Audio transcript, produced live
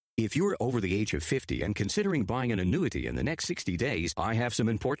If you're over the age of 50 and considering buying an annuity in the next 60 days, I have some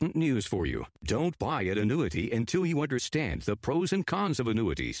important news for you. Don't buy an annuity until you understand the pros and cons of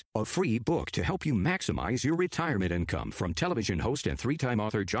annuities. A free book to help you maximize your retirement income from television host and three-time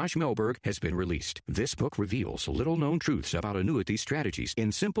author Josh Melberg has been released. This book reveals little-known truths about annuity strategies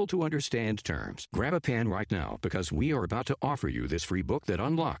in simple-to-understand terms. Grab a pen right now because we are about to offer you this free book that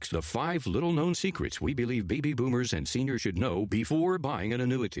unlocks the 5 little-known secrets we believe baby boomers and seniors should know before buying an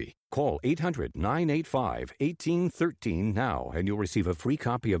annuity. Call 800-985-1813 now, and you'll receive a free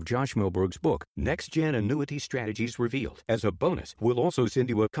copy of Josh Melberg's book, Next Gen Annuity Strategies Revealed. As a bonus, we'll also send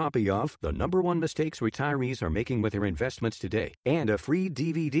you a copy of The #1 Mistakes Retirees Are Making with Their Investments Today, and a free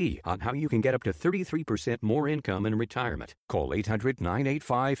DVD on how you can get up to 33% more income in retirement. Call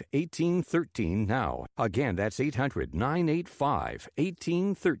 800-985-1813 now. Again, that's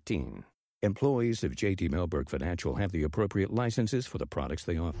 800-985-1813. Employees of J.D. Melberg Financial have the appropriate licenses for the products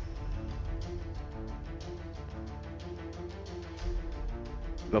they offer.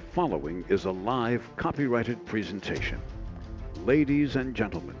 The following is a live copyrighted presentation. Ladies and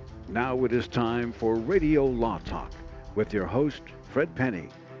gentlemen, now it is time for Radio Law Talk with your host, Fred Penny.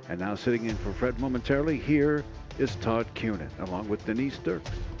 And now sitting in for Fred momentarily, here is Todd Cunin, along with Denise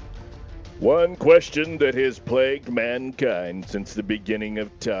Dirks. One question that has plagued mankind since the beginning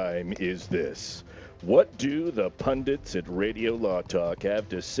of time is this. What do the pundits at Radio Law Talk have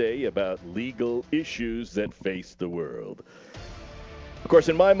to say about legal issues that face the world? Of course,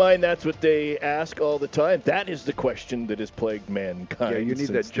 in my mind, that's what they ask all the time. That is the question that has plagued mankind. Yeah, you need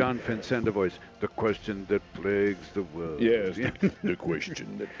that John Vincenda voice. The question that plagues the world. Yes, the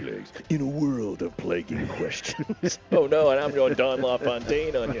question that plagues. In a world of plaguing questions. Oh, no, and I'm going Don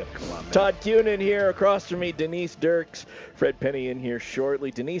LaFontaine on you. Come on, man. Todd Cunin here. Across from me, Denise Dirks. Fred Penny in here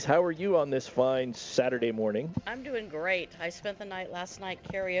shortly. Denise, how are you on this fine Saturday morning? I'm doing great. I spent the night last night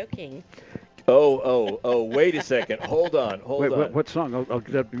karaokeing. Oh, wait a second. Hold on. What song? I'll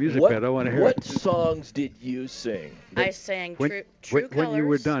get up the music pad. I want to hear What it. songs did you sing? I sang True Colors. When you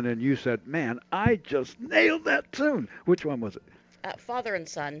were done and you said, man, I just nailed that tune. Which one was it? Father and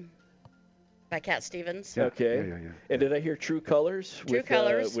Son by Cat Stevens. Yeah. Okay. Yeah. And did I hear True Colors? True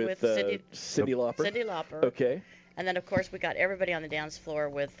Colors with Cyndi Lauper? Cyndi Lauper. Okay. And then, of course, we got everybody on the dance floor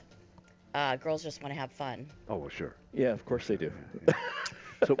with Girls Just Want to Have Fun. Oh, well, sure. Yeah, of course they do. Yeah.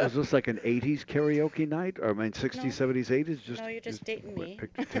 So was this like an 80s karaoke night? Or, 60s, No. 70s, 80s? No, you're just dating me.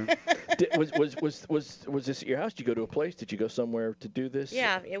 Picked a tune? Was this at your house? Did you go to a place? Did you go somewhere to do this?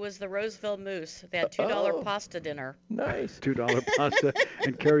 Yeah, it was the Roseville Moose. They had $2 pasta dinner. Nice. $2 pasta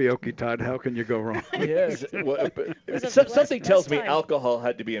and karaoke, Todd. How can you go wrong? Yes. was a Something tells blessed me time. alcohol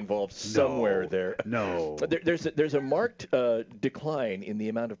had to be involved somewhere there. No. There's a marked decline in the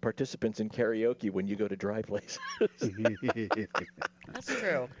amount of participants in karaoke when you go to dry places. That's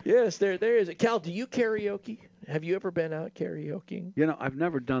true. Yes, there is. Cal, do you karaoke? Have you ever been out karaokeing? I've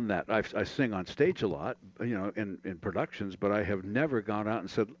never done that. I sing on stage a lot, in productions, but I have never gone out and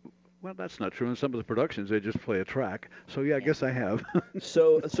said, well, that's not true. In some of the productions, they just play a track. So, yeah, I guess I have.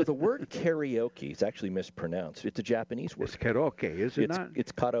 So the word karaoke is actually mispronounced. It's a Japanese word. It's karaoke, is it not?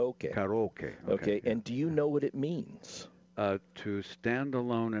 It's karaoke. Karaoke. Okay. Yeah. And do you know what it means? To stand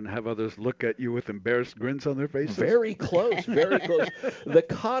alone and have others look at you with embarrassed grins on their faces? Very close, very close. The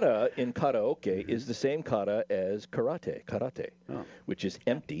kata in karaoke is the same kata as karate, which is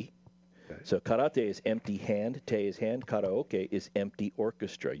empty. Okay. So karate is empty hand, te is hand, karaoke is empty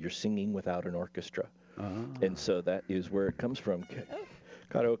orchestra. You're singing without an orchestra. And so that is where it comes from.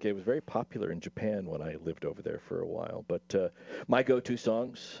 Karaoke was very popular in Japan when I lived over there for a while. But my go-to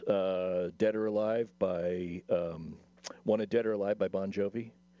songs, Dead or Alive by... Wanted Dead or Alive by Bon Jovi.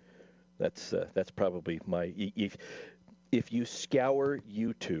 That's probably my. If you scour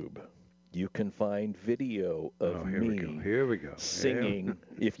YouTube, you can find video of me Here we go. singing.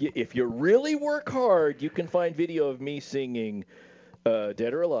 Yeah. If you really work hard, you can find video of me singing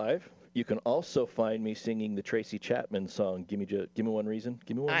Dead or Alive. You can also find me singing the Tracy Chapman song. Give me one reason.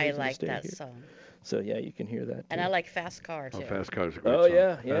 Give me one reason. I like to stay that here. song. So yeah, you can hear that. Too. And I like Fast Car too. Oh, Fast Car is a great song.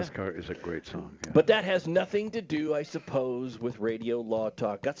 Yeah. Fast Car is a great song. Yeah. But that has nothing to do, I suppose, with Radio Law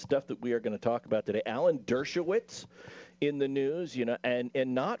Talk. Got stuff that we are going to talk about today. Alan Dershowitz in the news, and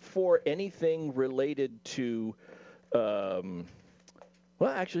not for anything related to. Well,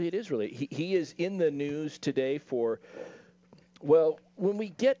 actually, it is related. He is in the news today for. Well, when we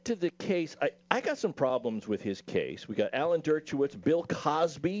get to the case, I got some problems with his case. We got Alan Dershowitz, Bill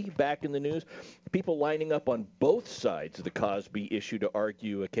Cosby back in the news, people lining up on both sides of the Cosby issue to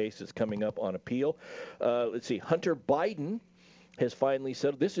argue a case that's coming up on appeal. Let's see, Hunter Biden has finally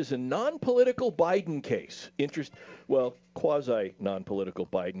settled. This is a non-political Biden case. Quasi-non-political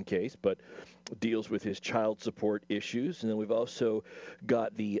Biden case, but deals with his child support issues. And then we've also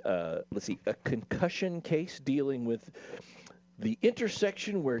got the, a concussion case dealing with the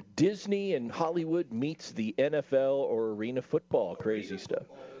intersection where Disney and Hollywood meets the NFL or arena football. Crazy stuff.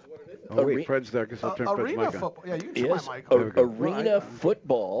 Oh, wait, Fred's there. I guess I'll turn Fred's arena mic on. football. Yeah, you can turn my mic a, on. arena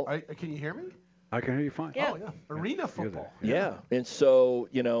football. Can you hear me? I can hear you fine. Yeah. Oh, yeah. Arena football. Yeah, and so,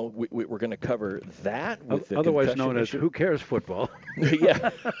 we're going to cover that with the otherwise known concussion as Who Cares Football. Yeah.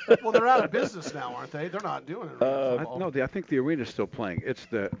 Well, they're out of business now, aren't they? They're not doing it. I think the arena's still playing. It's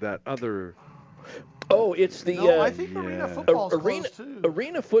that other. Oh, it's the. No, I think arena football's closed too.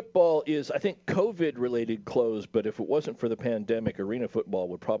 Arena football is, I think, COVID-related closed, but if it wasn't for the pandemic, arena football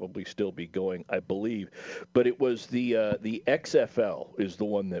would probably still be going, I believe. But it was the XFL is the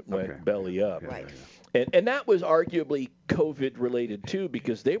one that went belly up. Right. And that was arguably COVID-related too,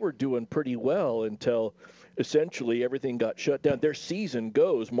 because they were doing pretty well until essentially everything got shut down. Their season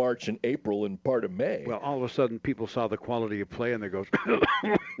goes March and April and part of May. Well, all of a sudden, people saw the quality of play, and they go,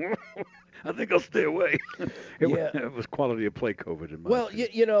 I think I'll stay away. It was quality of play COVID in my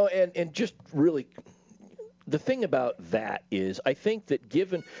opinion. And just really, the thing about that is, I think that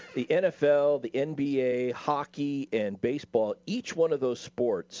given the NFL, the NBA, hockey, and baseball, each one of those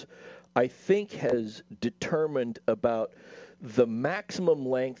sports, I think has determined about the maximum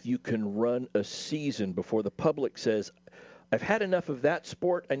length you can run a season before the public says, I've had enough of that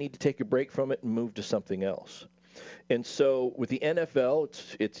sport, I need to take a break from it and move to something else. And so with the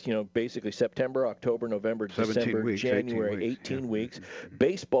NFL, it's basically September, October, November, December, weeks, January, 18 weeks.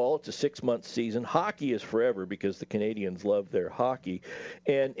 Baseball, it's a 6-month season. Hockey is forever because the Canadians love their hockey.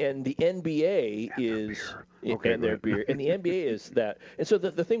 And the NBA is and their beer. And the NBA is that. And so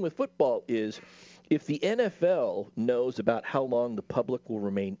the thing with football is, if the NFL knows about how long the public will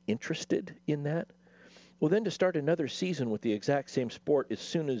remain interested in that, well, then to start another season with the exact same sport as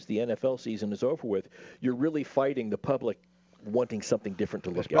soon as the NFL season is over with, you're really fighting the public wanting something different to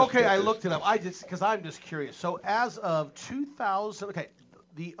look at. Okay, I looked it up. Because I'm just curious. So as of 2000,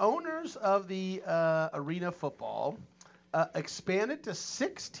 the owners of the arena football expanded to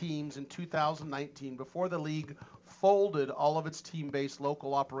 6 teams in 2019 before the league folded all of its team-based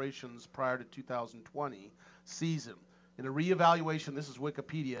local operations prior to 2020 season. In a reevaluation, this is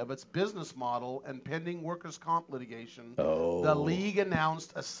Wikipedia, of its business model and pending workers' comp litigation, the league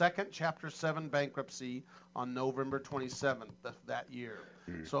announced a second Chapter 7 bankruptcy on November 27th of that year.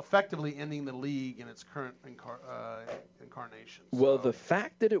 So effectively ending the league in its current incarnation. Well, the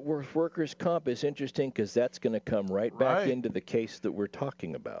fact that it was workers' comp is interesting because that's going to come right back into the case that we're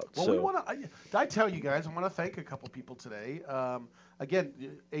talking about. Well, we want to. I tell you guys, I want to thank a couple people today. Again,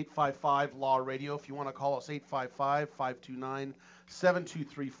 855 Law Radio. If you want to call us,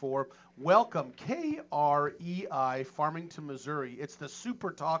 855-529-7234. Welcome, KREI, Farmington, Missouri. It's the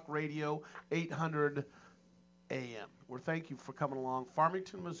Super Talk Radio 800 AM. Well, thank you for coming along.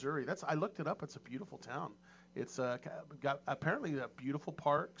 Farmington, Missouri. I looked it up. It's a beautiful town. It's got apparently beautiful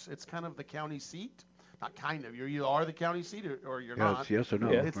parks. It's kind of the county seat. Not kind of. You are the county seat or you're not. Yes or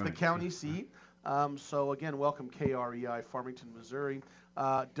no. Yeah. It's the county seat. So again, welcome KREI, Farmington, Missouri.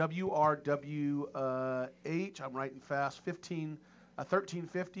 WRWH, I'm writing fast,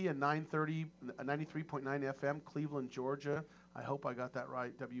 1350 and 930, 93.9 FM, Cleveland, Georgia. I hope I got that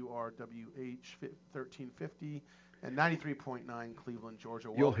right. WRWH 1350 and 93.9 Cleveland, Georgia.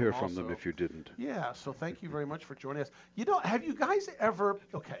 Welcome. You'll hear from them if you didn't. Yeah, so thank you very much for joining us. Have you guys ever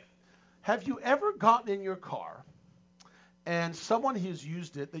gotten in your car and someone has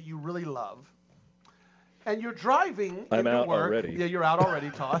used it that you really love, and you're driving I'm into out work. already. Yeah, you're out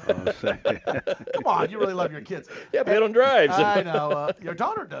already, Todd. Come on, you really love your kids. Yeah, but they don't drive. I know. Your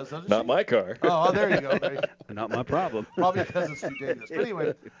daughter does, doesn't she? Not my car. Oh, there you go. Not my problem. Probably because it's too dangerous. But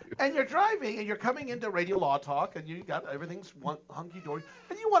anyway, and you're driving, and you're coming into Radio Law Talk, and you got everything's hunky-dory,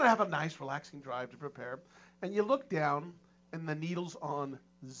 and you want to have a nice, relaxing drive to prepare, and you look down, and the needle's on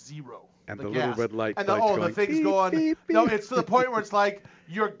 0. And the gas. little red light. And the thing's beep, going. beep, beep. No, it's to the point where it's like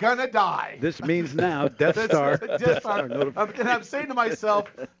you're gonna die. This means now Death Star. Death Star. And I'm saying to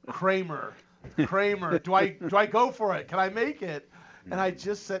myself, Kramer, do I go for it? Can I make it? And I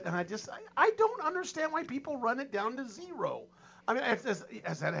just said, I don't understand why people run it down to 0. I mean,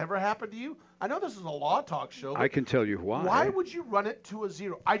 has that ever happened to you? I know this is a law talk show. I can tell you why. Why would you run it to a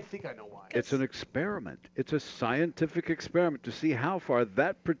 0? I think I know why. It's an experiment. It's a scientific experiment to see how far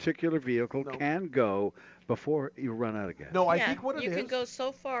that particular vehicle can go before you run out of gas. No, I think what it is. You can go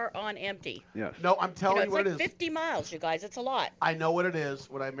so far on empty. Yes. No, I'm telling you what it's it like is. 50 miles, you guys. It's a lot. I know what it is.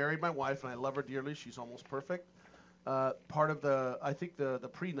 When I married my wife, and I love her dearly, she's almost perfect. part of I think the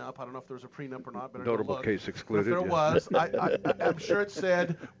prenup. I don't know if there was a prenup or not. But Notable case excluded. If there was, I'm sure it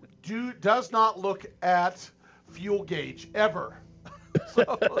said, does not look at fuel gauge ever.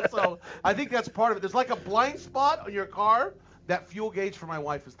 So I think that's part of it. There's like a blind spot on your car. That fuel gauge for my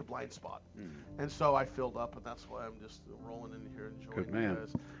wife is the blind spot. And so I filled up, and that's why I'm just rolling in here enjoying Good man. you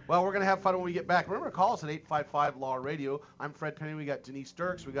guys. Well, we're going to have fun when we get back. Remember to call us at 855-LAW-RADIO. I'm Fred Penny. We got Denise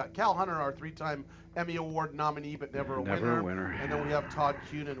Dirks. We got Cal Hunter, our 3-time Emmy Award nominee, but never a winner. And then we have Todd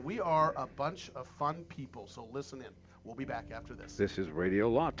Cunin. We are a bunch of fun people, so listen in. We'll be back after this. This is Radio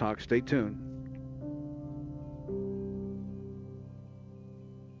Law Talk. Stay tuned.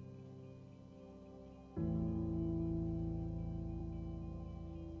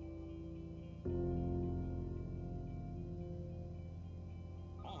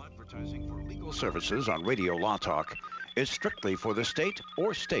 Advertising for legal services on Radio Law Talk is strictly for the state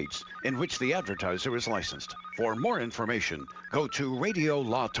or states in which the advertiser is licensed. For more information, go to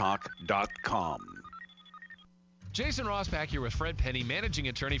radiolawtalk.com. Jason Rosbach here with Fred Penny, managing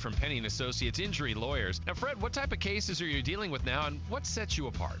attorney from Penny & Associates Injury Lawyers. Now, Fred, what type of cases are you dealing with now, and what sets you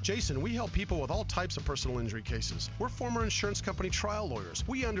apart? Jason, we help people with all types of personal injury cases. We're former insurance company trial lawyers.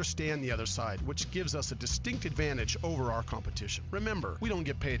 We understand the other side, which gives us a distinct advantage over our competition. Remember, we don't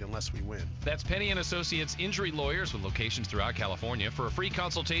get paid unless we win. That's Penny & Associates Injury Lawyers with locations throughout California. For a free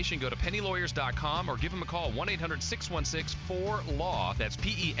consultation, go to pennylawyers.com or give them a call, 1-800-616-4LAW. That's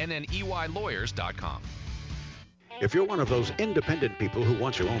PENNEY lawyers.com. If you're one of those independent people who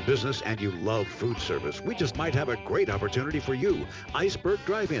wants your own business and you love food service, we just might have a great opportunity for you. Iceberg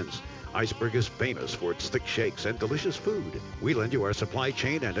Drive-Ins. Iceberg is famous for its thick shakes and delicious food. We lend you our supply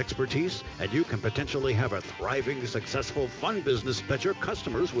chain and expertise, and you can potentially have a thriving, successful, fun business that your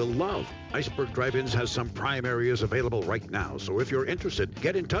customers will love. Iceberg Drive-Ins has some prime areas available right now, so if you're interested,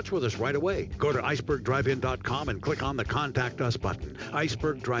 get in touch with us right away. Go to icebergdrivein.com and click on the Contact Us button.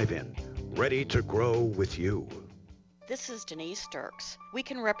 Iceberg Drive-In, ready to grow with you. This is Denise Dirks. We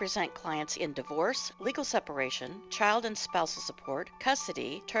can represent clients in divorce, legal separation, child and spousal support,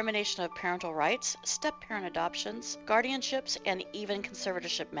 custody, termination of parental rights, step-parent adoptions, guardianships, and even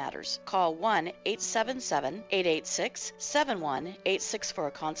conservatorship matters. Call 1-877-886-7186 for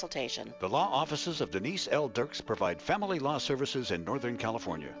a consultation. The law offices of Denise L. Dirks provide family law services in Northern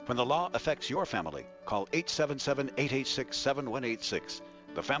California. When the law affects your family, call 877-886-7186.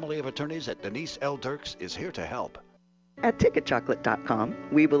 The family of attorneys at Denise L. Dirks is here to help. At TicketChocolate.com,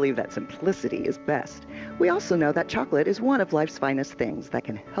 we believe that simplicity is best. We also know that chocolate is one of life's finest things that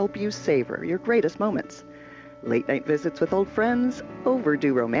can help you savor your greatest moments. Late night visits with old friends,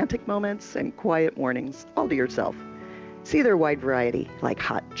 overdue romantic moments, and quiet mornings, all to yourself. See their wide variety, like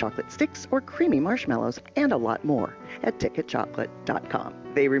hot chocolate sticks or creamy marshmallows, and a lot more at TicketChocolate.com.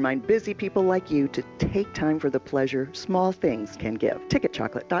 They remind busy people like you to take time for the pleasure small things can give.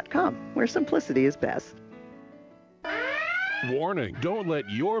 TicketChocolate.com, where simplicity is best. Warning, don't let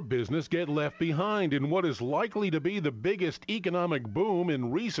your business get left behind in what is likely to be the biggest economic boom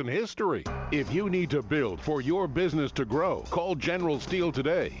in recent history. If you need to build for your business to grow, call General Steel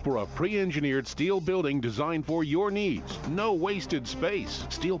today for a pre-engineered steel building designed for your needs. No wasted space.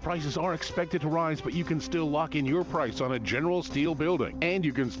 Steel prices are expected to rise, but you can still lock in your price on a General Steel building. And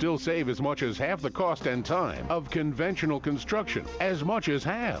you can still save as much as half the cost and time of conventional construction. As much as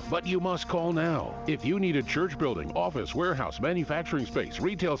half. But you must call now. If you need a church building, office, warehouse, manufacturing space,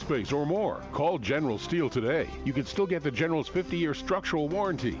 retail space, or more, call General Steel today. You can still get the General's 50-year structural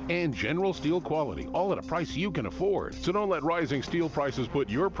warranty and General Steel quality, all at a price you can afford. So don't let rising steel prices put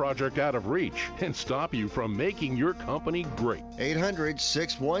your project out of reach and stop you from making your company great.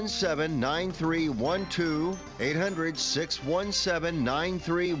 800-617-9312.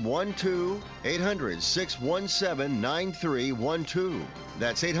 800-617-9312. 800-617-9312.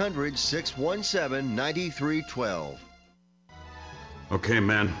 That's 800-617-9312. Okay,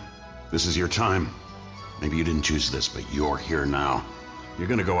 man, this is your time. Maybe you didn't choose this, but you're here now. You're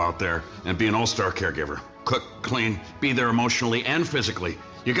gonna go out there and be an all-star caregiver. Cook, clean, be there emotionally and physically.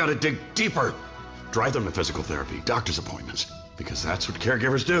 You gotta dig deeper. Drive them to physical therapy, doctor's appointments, because that's what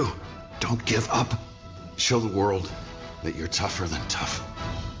caregivers do. Don't give up. Show the world that you're tougher than tough.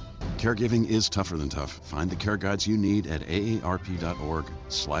 Caregiving is tougher than tough. Find the care guides you need at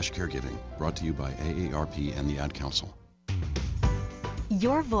aarp.org/caregiving. Brought to you by AARP and the Ad Council.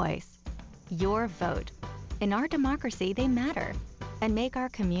 Your voice, your vote. In our democracy, they matter and make our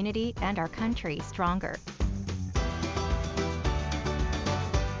community and our country stronger.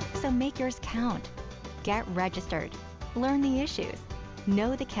 So make yours count. Get registered, learn the issues,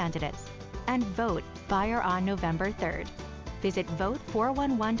 know the candidates, and vote by or on November 3rd. Visit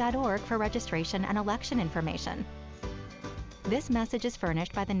vote411.org for registration and election information. This message is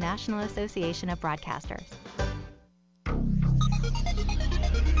furnished by the National Association of Broadcasters.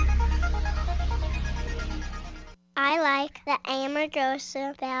 I like the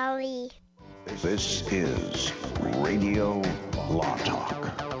Amargosa Valley. This is Radio Law Talk.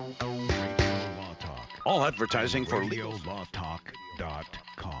 All advertising for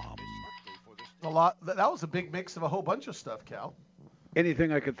RadioLawTalk.com. That was a big mix of a whole bunch of stuff, Cal.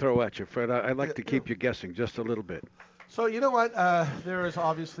 Anything I could throw at you, Fred. I'd like to keep you guessing just a little bit. So you know what? There is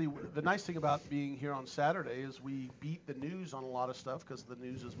obviously the nice thing about being here on Saturday is we beat the news on a lot of stuff because the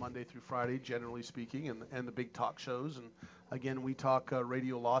news is Monday through Friday, generally speaking, and the big talk shows. And again, we talk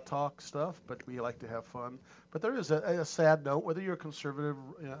Radio Law Talk stuff, but we like to have fun. But there is a sad note, whether you're conservative,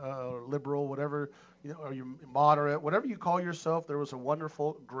 liberal, whatever, or you're moderate, whatever you call yourself. There was a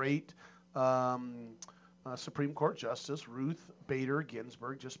wonderful, great Supreme Court Justice Ruth Bader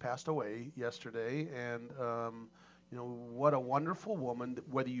Ginsburg just passed away yesterday, and what a wonderful woman,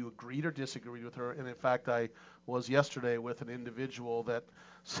 whether you agreed or disagreed with her. And in fact, I was yesterday with an individual that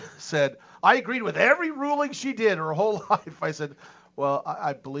said, I agreed with every ruling she did her whole life. I said, well,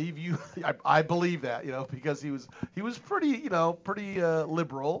 I believe you. I believe that, because he was pretty, pretty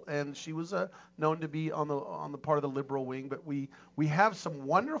liberal, and she was known to be on the part of the liberal wing. But we have some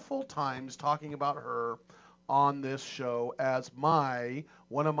wonderful times talking about her on this show as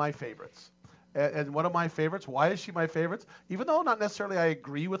one of my favorites. And one of my favorites, why is she my favorite? Even though not necessarily I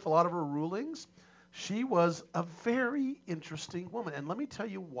agree with a lot of her rulings, she was a very interesting woman. And let me tell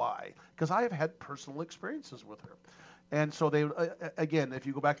you why. Because I have had personal experiences with her. And so they, again, if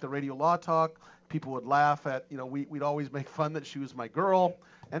you go back to Radio Law Talk, people would laugh at, we'd always make fun that she was my girl.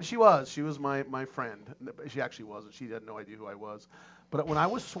 And she was my friend. She actually wasn't. She had no idea who I was. But when I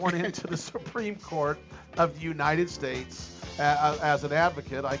was sworn into the Supreme Court of the United States as an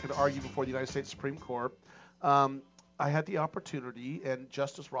advocate, I could argue before the United States Supreme Court. I had the opportunity, and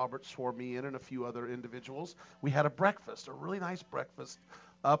Justice Roberts swore me in and a few other individuals. We had a breakfast, a really nice breakfast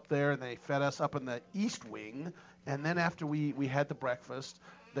up there, and they fed us up in the East Wing. And then after we had the breakfast,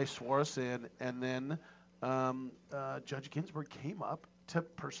 they swore us in, and then Judge Ginsburg came up to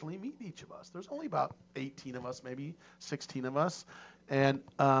personally meet each of us. There's only about 18 of us, maybe 16 of us. And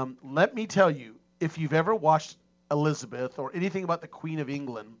let me tell you, if you've ever watched Elizabeth or anything about the Queen of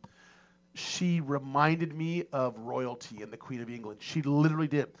England, she reminded me of royalty and the Queen of England. She literally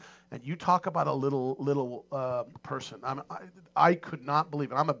did. And you talk about a little person. I could not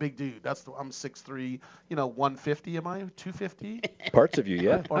believe it. I'm a big dude. I'm 6'3", 150. Am I 250? Parts of you,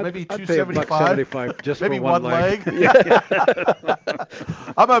 yeah. Or maybe I'd 275. Just maybe for one leg.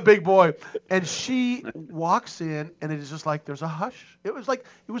 I'm a big boy. And she walks in, and it is just like there's a hush. It was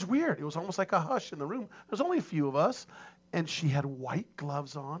weird. It was almost like a hush in the room. There's only a few of us, and she had white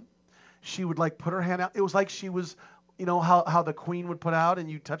gloves on. She would put her hand out. It was like she was, how the Queen would put out and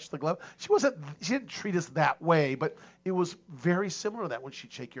you touch the glove. She didn't treat us that way, but it was very similar to that. When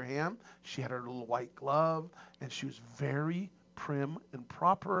she'd shake your hand, she had her little white glove, and she was very prim and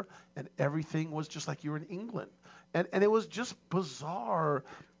proper, and everything was just like you were in England. And it was just bizarre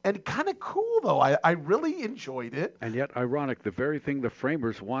and kind of cool, though. I really enjoyed it. And yet ironic, the very thing the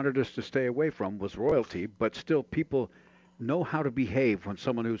framers wanted us to stay away from was royalty, but still people know how to behave when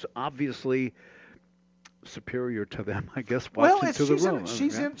someone who's obviously superior to them, I guess, walks into the room.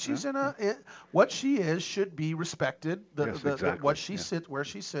 What she is should be respected. Exactly. What she sits, where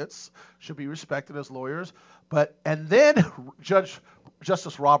she sits, should be respected as lawyers. And then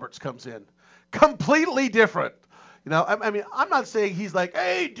Justice Roberts comes in, completely different. I'm not saying he's like,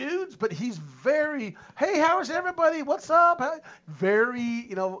 hey, dudes, but he's very, hey, how's everybody? What's up? Very,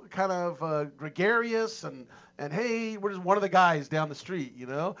 kind of gregarious and hey, we're just one of the guys down the street,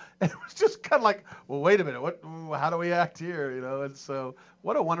 And it was just kind of like, well, wait a minute, how do we act here, And so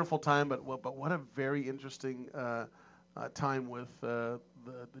what a wonderful time, but what a very interesting time with the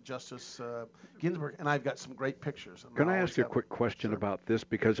Justice Ginsburg, and I've got some great pictures. Can I ask you a quick question about this?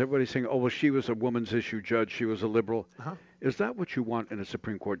 Because everybody's saying, oh, well, she was a woman's issue judge, she was a liberal. Uh-huh. Is that what you want in a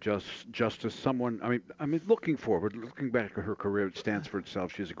Supreme Court justice? Someone, I mean, looking back at her career, it stands for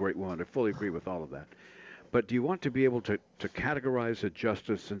itself. She's a great woman. I fully agree with all of that. But do you want to be able to categorize a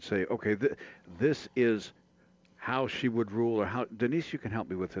justice and say, okay, this is how she would rule, or how? Denise, you can help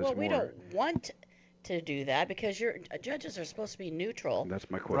me with this more. Well, we don't want to do that because judges are supposed to be neutral. That's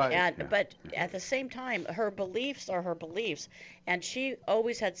my question. Right. But at the same time, her beliefs are her beliefs, and she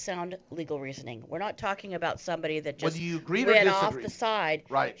always had sound legal reasoning. We're not talking about somebody that just went off the side.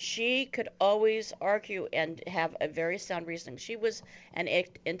 Right. She could always argue and have a very sound reasoning. She was an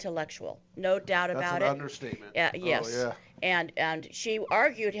intellectual, no doubt about it. That's an understatement. Yes. Oh, yeah. And she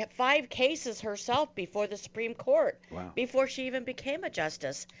argued 5 cases herself before the Supreme Court before she even became a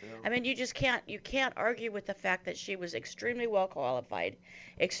justice. Yeah. I mean, you can't argue with the fact that she was extremely well qualified,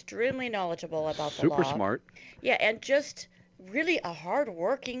 extremely knowledgeable about the law. Super smart. Yeah, and just really a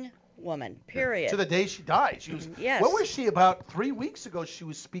hard-working woman, period. To the day she died. She was. Yes. What was she, about 3 weeks ago? She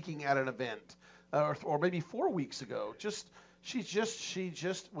was speaking at an event, or maybe 4 weeks ago. She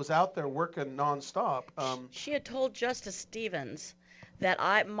just was out there working nonstop. She had told Justice Stevens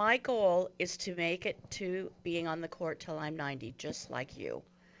that my goal is to make it to being on the court till I'm 90, just like you.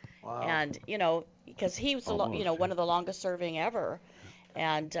 Wow. And because he was one of the longest serving ever,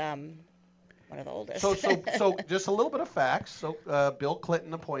 and one of the oldest. So just a little bit of facts. So Bill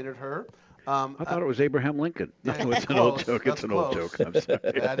Clinton appointed her. I thought it was Abraham Lincoln. No, it's an old joke. It's an old joke. I'm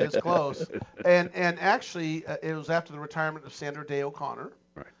sorry. That is close. And actually, it was after the retirement of Sandra Day O'Connor.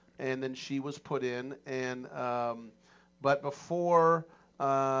 Right. And then she was put in. And but before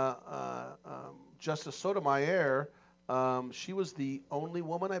Justice Sotomayor, she was the only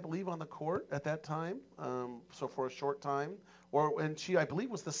woman, I believe, on the court at that time. So for a short time, and she, I believe,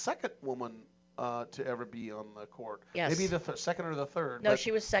 was the second woman to ever be on the court. Yes. Maybe the second or the third. No,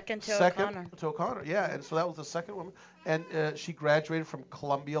 she was second to O'Connor. To O'Connor, yeah. And so that was the second woman. And she graduated from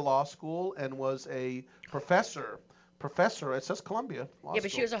Columbia Law School and was a professor. It says Columbia Law School.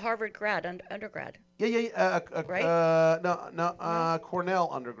 But she was a Harvard grad, undergrad. Yeah. Right? No. Cornell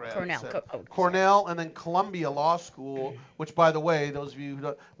undergrad. Cornell. Cornell, and then Columbia Law School, which, by the way, those of you who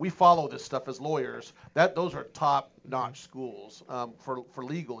don't, we follow this stuff as lawyers. Those are top-notch schools for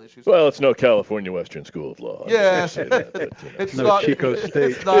legal issues. Well, it's no California Western School of Law. Yes. It's not Chico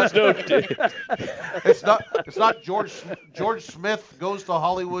State. It's not George Smith goes to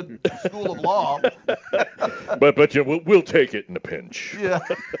Hollywood School of Law. But we'll take it in a pinch. Yeah.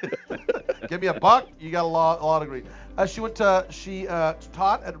 Give me a buck, you got a law degree. She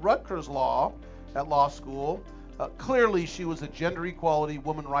taught at Rutgers Law School. Clearly, she was a gender equality,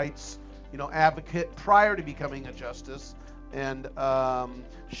 women rights, advocate prior to becoming a justice. And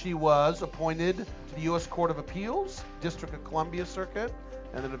she was appointed to the U.S. Court of Appeals, District of Columbia Circuit,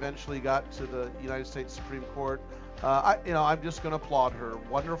 and then eventually got to the United States Supreme Court. I'm just going to applaud her.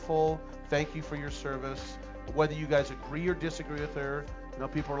 Wonderful. Thank you for your service. Whether you guys agree or disagree with her,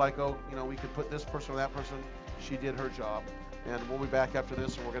 people are like, we could put this person or that person. She did her job. And we'll be back after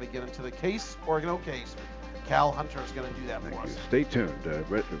this, and we're going to get into the case or no case. Cal Hunter is going to do that for us. Stay tuned.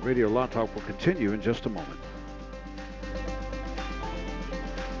 Radio Law Talk will continue in just a moment.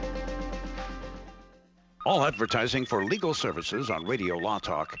 All advertising for legal services on Radio Law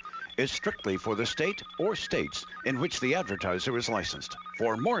Talk is strictly for the state or states in which the advertiser is licensed.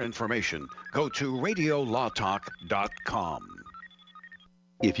 For more information, go to radiolawtalk.com.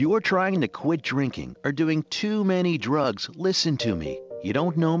 If you're trying to quit drinking or doing too many drugs, listen to me. You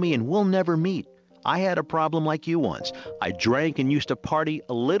don't know me and we'll never meet. I had a problem like you once. I drank and used to party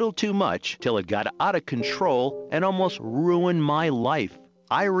a little too much till it got out of control and almost ruined my life.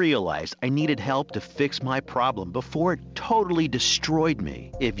 I realized I needed help to fix my problem before it totally destroyed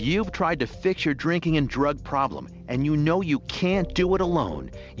me. If you've tried to fix your drinking and drug problem and you know you can't do it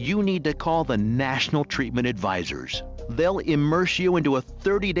alone, you need to call the National Treatment Advisors. They'll immerse you into a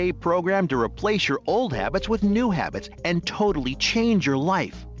 30-day program to replace your old habits with new habits and totally change your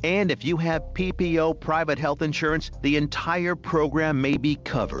life. And if you have PPO private health insurance, the entire program may be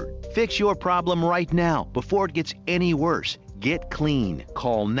covered. Fix your problem right now before it gets any worse. Get clean.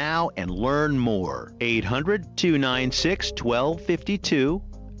 Call now and learn more. 800-296-1252.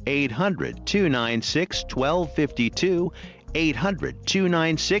 800-296-1252.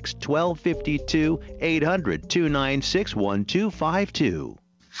 800-296-1252. 800-296-1252.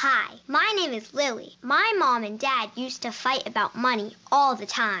 Hi, my name is Lily. My mom and dad used to fight about money all the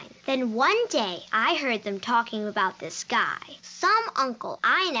time. Then one day, I heard them talking about this guy, some uncle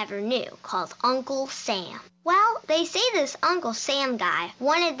I never knew, called Uncle Sam. Well, they say this Uncle Sam guy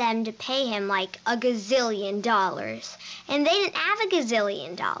wanted them to pay him like $1 gazillion, and they didn't have $1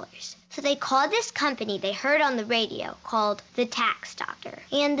 gazillion. So they called this company they heard on the radio called the Tax Doctor.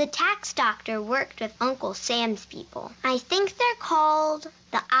 And the Tax Doctor worked with Uncle Sam's people. I think they're called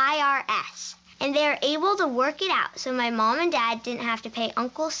the IRS. And they were able to work it out so my mom and dad didn't have to pay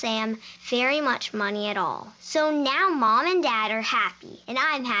Uncle Sam very much money at all. So now mom and dad are happy, and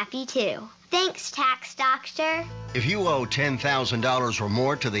I'm happy too. Thanks, Tax Doctor. If you owe $10,000 or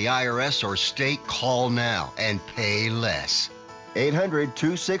more to the IRS or state, call now and pay less.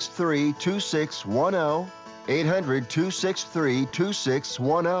 800-263-2610.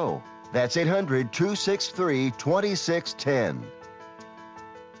 800-263-2610. That's 800-263-2610.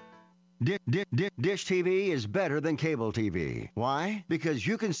 Dish TV is better than cable TV. Why? Because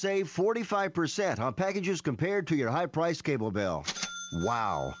you can save 45% on packages compared to your high-priced cable bill.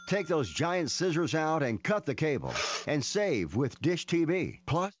 Wow. Take those giant scissors out and cut the cable and save with Dish TV.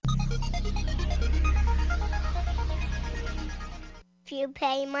 Plus, if you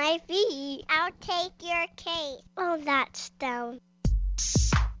pay my fee, I'll take your case. Oh, that's down.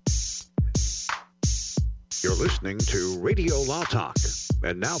 You're listening to Radio Law Talk.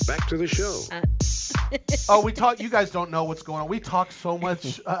 And now back to the show. You guys don't know what's going on. We talk so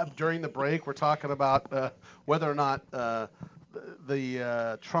much during the break. We're talking about whether or not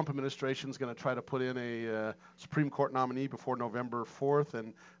the Trump administration is going to try to put in a Supreme Court nominee before November 4th.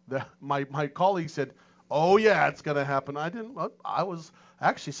 And my colleague said, oh, yeah, it's going to happen. I was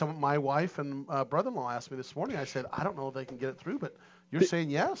actually, my wife and brother-in-law asked me this morning. I said, I don't know if they can get it through, but you're saying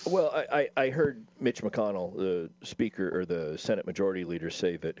yes? Well, I heard Mitch McConnell, the Speaker or the Senate Majority Leader,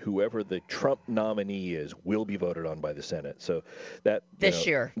 say that whoever the Trump nominee is will be voted on by the Senate. So that this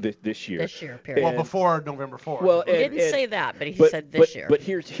year. This year. This year, period. Well, before November 4th. Well, he didn't say that, but he said this year. But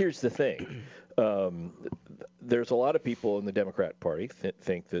here's the thing. There's a lot of people in the Democrat Party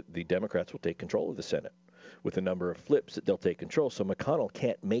think that the Democrats will take control of the Senate with a number of flips that they'll take control. So McConnell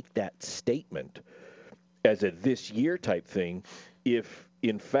can't make that statement as a this year type thing if,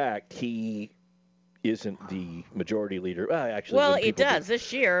 in fact, he isn't the majority leader. Actually, well, it does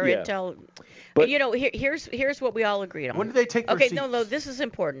this year until. But here's what we all agreed on. When did they take their seats? No, this is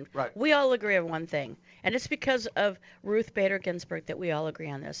important. Right. We all agree on one thing, and it's because of Ruth Bader Ginsburg that we all agree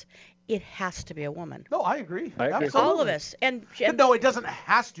on this. It has to be a woman. No, I agree. Absolutely. All of us. And no, it doesn't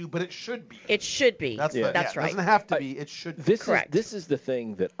has to, but it should be. It should be. That's right. It doesn't have to be. It should be. Correct. This is the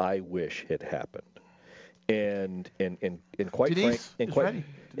thing that I wish had happened. And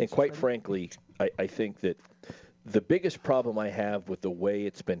quite frankly, I think that the biggest problem I have with the way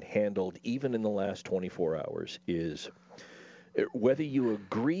it's been handled, even in the last 24 hours, is whether you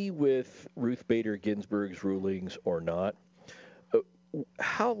agree with Ruth Bader Ginsburg's rulings or not.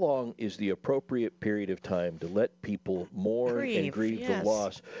 How long is the appropriate period of time to let people mourn and grieve the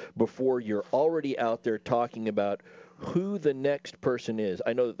loss before you're already out there talking about who the next person is?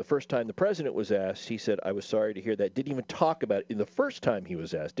 I know that the first time the president was asked, he said, I was sorry to hear that. Didn't even talk about it. In the first time he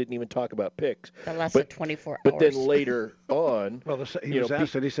was asked, didn't even talk about picks. That lasted 24 hours. But then later on. Well, he was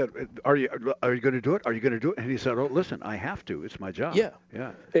asked, and he said, are you going to do it? Are you going to do it? And he said, oh, listen, I have to. It's my job. Yeah.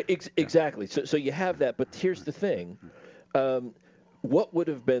 Exactly. Yeah. So you have that. But here's the thing. What would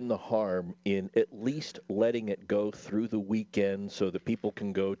have been the harm in at least letting it go through the weekend so that people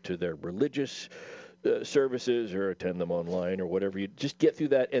can go to their religious services or attend them online or whatever? You just get through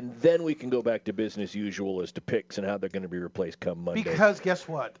that, and then we can go back to business usual as to picks and how they're going to be replaced come Monday. Because guess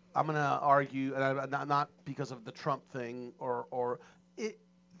what? I'm going to argue, and not because of the Trump thing or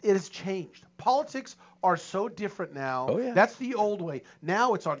it has changed. Politics are so different now. Oh, yeah. That's the old way.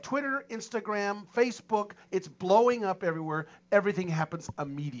 Now it's on Twitter, Instagram, Facebook. It's blowing up everywhere. Everything happens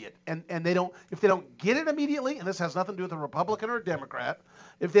immediate. And if they don't get it immediately, and this has nothing to do with a Republican or a Democrat,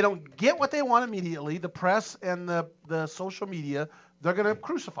 if they don't get what they want immediately, the press and the social media, they're going to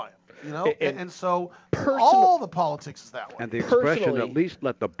crucify them. And so all the politics is that way. And the expression, at least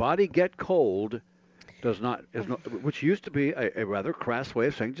let the body get cold, which used to be a rather crass way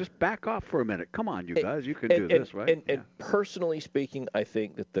of saying, just back off for a minute. Come on, you guys, you can do this, right? And personally speaking, I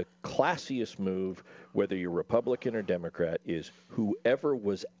think that the classiest move, whether you're Republican or Democrat, is whoever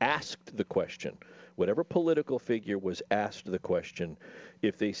was asked the question, whatever political figure was asked the question,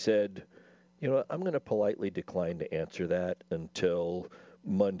 if they said, I'm going to politely decline to answer that until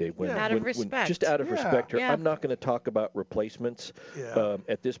Monday. Out of respect. Just out of respect. I'm not going to talk about replacements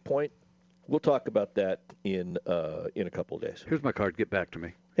at this point. We'll talk about that in a couple of days. Here's my card. Get back to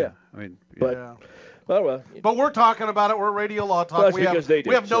me. Yeah. But we're talking about it. We're Radio Law Talk. Well,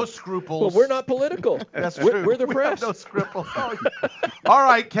 we have no scruples. Well, we're not political. That's true. We're the press. We have no scruples. All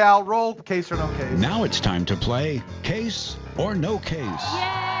right, Cal, roll case or no case. Now it's time to play Case or No Case.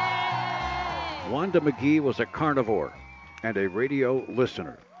 Yay! Wanda McGee was a carnivore and a radio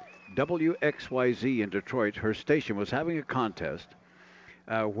listener. WXYZ in Detroit, her station, was having a contest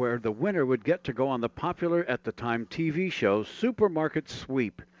where the winner would get to go on the popular at the time TV show Supermarket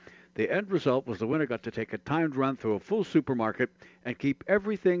Sweep. The end result was the winner got to take a timed run through a full supermarket and keep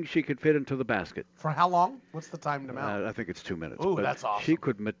everything she could fit into the basket. For how long? What's the timed amount? I think it's 2 minutes. Ooh, that's awesome.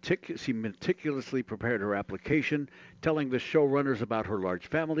 She meticulously prepared her application, telling the showrunners about her large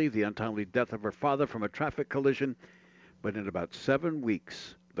family, the untimely death of her father from a traffic collision. But in about 7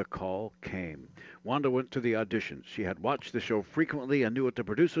 weeks, the call came. Wanda went to the auditions. She had watched the show frequently and knew what the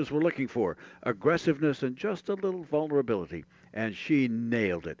producers were looking for: aggressiveness and just a little vulnerability. and she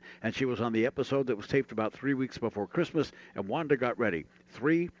nailed it. And she was on the episode that was taped about 3 weeks before Christmas, and Wanda got ready.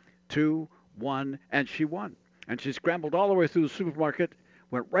 3, 2, 1, and she won. And she scrambled all the way through the supermarket,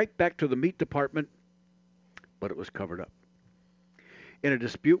 went right back to the meat department, but it was covered up. In a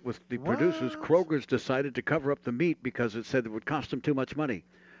dispute with the producers, Kroger's decided to cover up the meat because it said it would cost them too much money.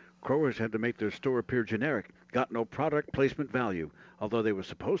 Kroger's had to make their store appear generic, got no product placement value, although they were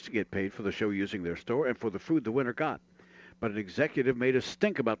supposed to get paid for the show using their store and for the food the winner got. But an executive made a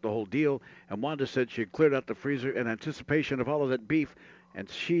stink about the whole deal, and Wanda said she had cleared out the freezer in anticipation of all of that beef, and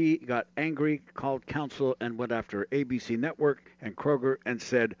she got angry, called counsel, and went after ABC Network and Kroger and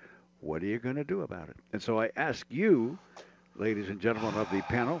said, what are you going to do about it? And so I ask you, ladies and gentlemen of the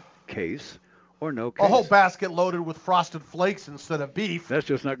panel, case or no case? A whole basket loaded with Frosted Flakes instead of beef. That's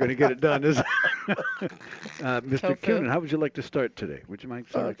just not going to get it done, is it? Mr. Cunin, how would you like to start today? Would you mind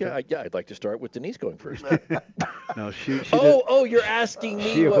starting? Yeah, I'd like to start with Denise going first. No, she you're asking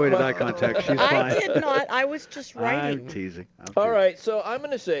me. She avoided eye contact. She's fine. I did not. I was just writing. I'm teasing. All right, so I'm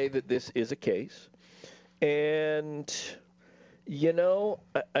going to say that this is a case. And,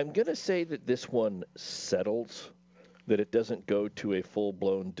 I'm going to say that this one settles, that it doesn't go to a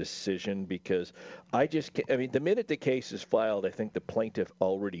full-blown decision, because the minute the case is filed, I think the plaintiff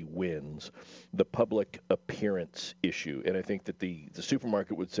already wins the public appearance issue. And I think that the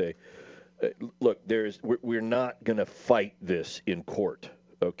supermarket would say, look, we're not going to fight this in court.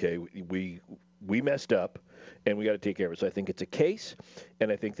 Okay, we messed up, and we got to take care of it. So I think it's a case,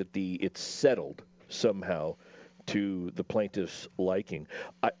 and I think that it's settled somehow to the plaintiff's liking.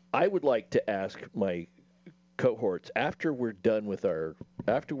 I would like to ask my cohorts, after we're done with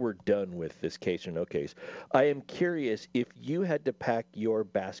this case or no case, I am curious, if you had to pack your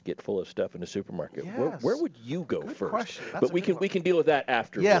basket full of stuff in a supermarket, where would you go Good first? Question. But we can deal with that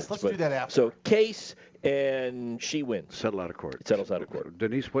afterwards. Yes, let's do that after. So case, and she wins. Settle out of court. It settles out of court.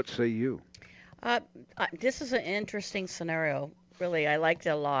 Denise, what say you? This is an interesting scenario. Really, I liked it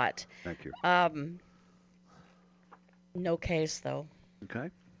a lot. Thank you. No case, though. Okay.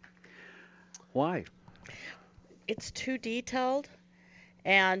 Why? It's too detailed,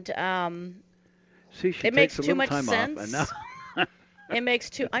 and See, she it makes takes a too little much time sense. off, and now It makes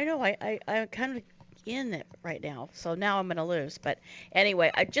too. I know. I'm kind of in it right now, so now I'm gonna lose. But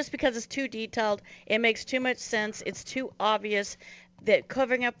anyway, just because it's too detailed, it makes too much sense. It's too obvious that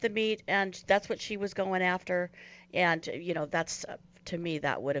covering up the meat, and that's what she was going after, and that's to me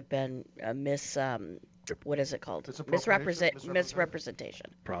that would have been a what is it called?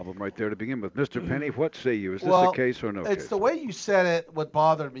 Misrepresentation. Problem right there to begin with. Mr. Penny, what say you? Is this a case or no case? It's the way you said it. What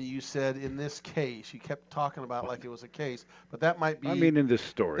bothered me, you said in this case. You kept talking about like it was a case, but that might be. I mean, in this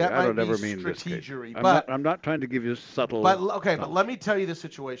story. I don't ever mean this case. I'm not trying to give you subtle. But let me tell you the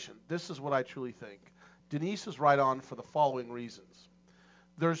situation. This is what I truly think. Denise is right on for the following reasons.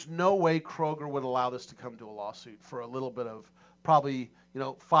 There's no way Kroger would allow this to come to a lawsuit for a little bit of probably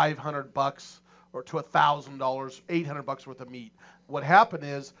 $500 or to $1,000, $800 worth of meat. What happened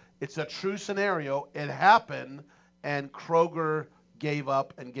is, it's a true scenario. It happened, and Kroger gave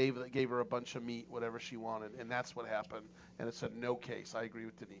up and gave her a bunch of meat, whatever she wanted, and that's what happened. And it's a no case. I agree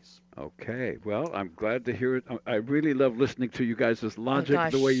with Denise. Okay. Well, I'm glad to hear it. I really love listening to you guys'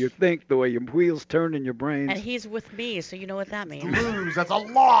 logic, the way you think, the way your wheels turn in your brains. And he's with me, so you know what that means. Lose. That's a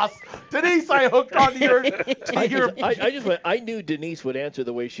loss. Denise, I hooked on your. I knew Denise would answer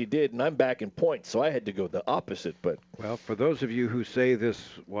the way she did, and I'm back in points, so I had to go the opposite. But well, for those of you who say this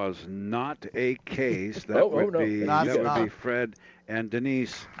was not a case, that would be Fred and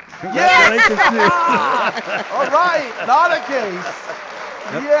Denise. Congratulations. Yes! All right, not a case.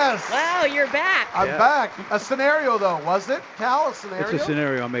 Yep. Yes. Wow, you're back. I'm back. A scenario, though, was it, Cal? A scenario? It's a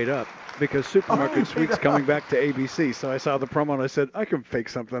scenario I made up because Supermarket Sweet's coming back to ABC. So I saw the promo and I said, I can fake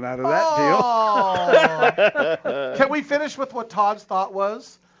something out of that deal. Can we finish with what Todd's thought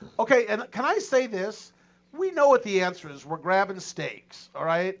was? Okay, and can I say this? We know what the answer is. We're grabbing steaks, all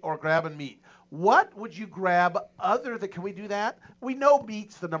right, or grabbing meat. What would you grab other than, can we do that? We know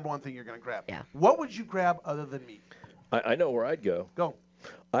meat's the number one thing you're going to grab. Yeah. What would you grab other than meat? I know where I'd go. Go.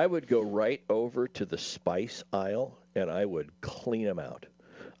 I would go right over to the spice aisle, and I would clean them out.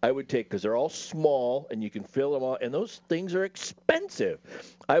 I would take, because they're all small, and you can fill them all, and those things are expensive.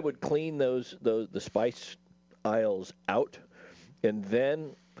 I would clean the spice aisles out, and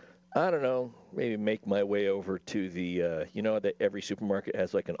then, I don't know, maybe make my way over to the, that every supermarket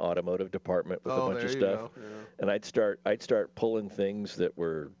has like an automotive department with a bunch of stuff. Yeah. And I'd start pulling things that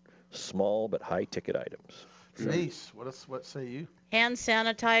were small but high ticket items. Denise, what say you? Hand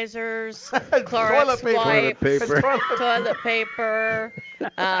sanitizers, Toilet Clorox paper. wipes, toilet paper.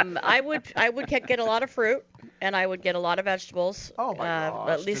 I would get a lot of fruit, and I would get a lot of vegetables. Oh my gosh,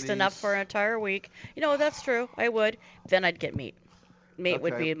 at least Denise. enough for an entire week. That's true. I would. Then I'd get meat. Meat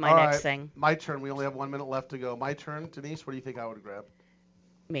would be my All next right. thing. My turn. We only have 1 minute left to go. My turn. Denise, what do you think I would grab?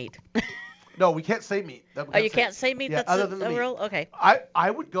 Meat. No, we can't say meat. You can't say meat? Yeah, That's other a than the meat. rule? Okay.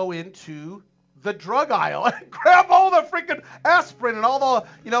 I would go into the drug aisle and grab all the freaking aspirin and all the,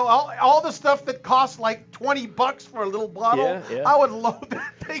 all the stuff that costs like $20 for a little bottle. Yeah. I would load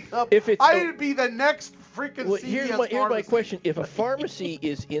that thing up. I would be the next freaking CVS here's my pharmacy. question. If a pharmacy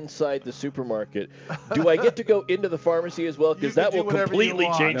is inside the supermarket, do I get to go into the pharmacy as well? Because that will completely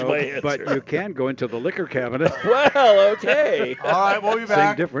change my answer. But you can go into the liquor cabinet. Well, okay. All right, we'll be back.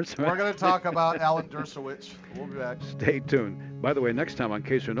 Same difference. We're going to talk about Alan Dershowitz. We'll be back. Stay tuned. By the way, next time on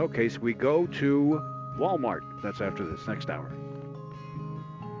Case or No Case, we go to Walmart. That's after this next hour.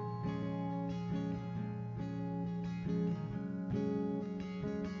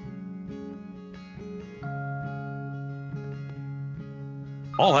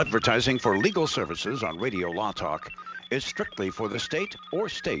 All advertising for legal services on Radio Law Talk is strictly for the state or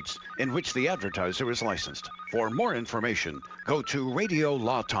states in which the advertiser is licensed. For more information, go to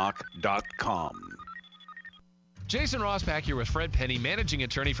radiolawtalk.com. Jason Rosbach here with Fred Penny, managing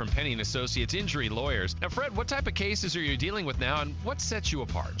attorney from Penny & Associates Injury Lawyers. Now, Fred, what type of cases are you dealing with now, and what sets you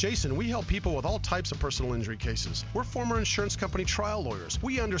apart? Jason, we help people with all types of personal injury cases. We're former insurance company trial lawyers.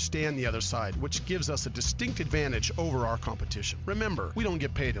 We understand the other side, which gives us a distinct advantage over our competition. Remember, we don't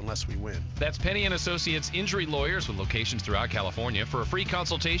get paid unless we win. That's Penny & Associates Injury Lawyers with locations throughout California. For a free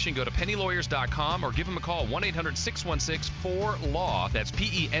consultation, go to pennylawyers.com or give them a call, 1-800-616-4LAW. That's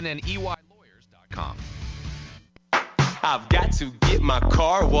PENNEY lawyers.com. I've got to get my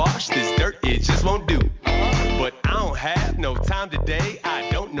car washed. This dirt, it just won't do. But I don't have no time today. I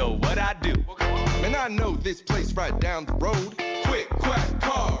don't know what I do. Man, I know this place right down the road. Quick Quack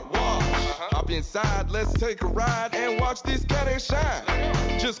Car Wash. Hop inside, let's take a ride and watch this cat and shine.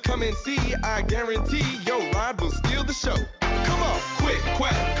 Just come and see, I guarantee your ride will steal the show. Come on, Quick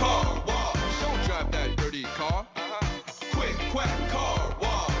Quack Car Wash. Don't drive that dirty car. Quick Quack Car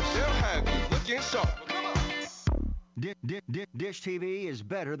Wash. They'll have you looking sharp. Dish TV is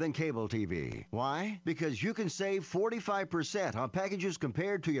better than cable TV. Why? Because you can save 45% on packages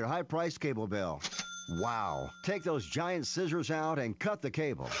compared to your high-priced cable bill. Wow. Take those giant scissors out and cut the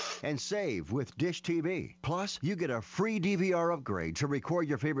cable and save with Dish TV. Plus, you get a free DVR upgrade to record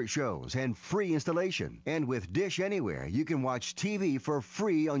your favorite shows and free installation. And with Dish Anywhere, you can watch TV for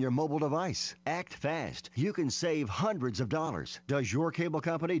free on your mobile device. Act fast. You can save hundreds of dollars. Does your cable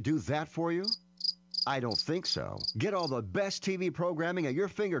company do that for you? I don't think so. Get all the best TV programming at your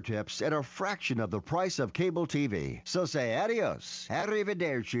fingertips at a fraction of the price of cable TV. So say adios,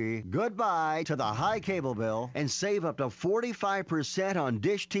 arrivederci, goodbye to the high cable bill and save up to 45% on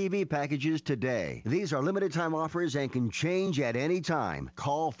Dish TV packages today. These are limited time offers and can change at any time.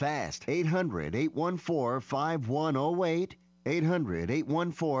 Call fast. 800-814-5108.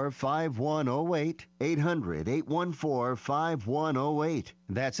 800-814-5108. 800-814-5108.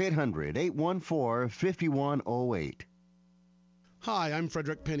 That's 800-814-5108. Hi, I'm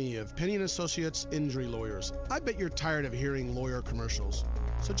Frederick Penny of Penny & Associates Injury Lawyers. I bet you're tired of hearing lawyer commercials,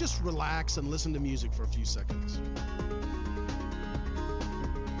 so just relax and listen to music for a few seconds.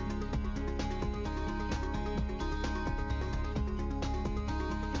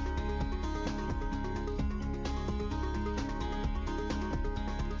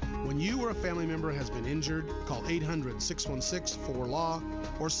 When you or a family member has been injured, call 800-616-4LAW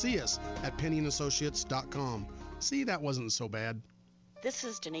or see us at PennyandAssociates.com. See, that wasn't so bad. This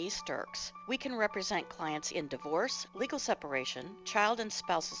is Denise Sturks. We can represent clients in divorce, legal separation, child and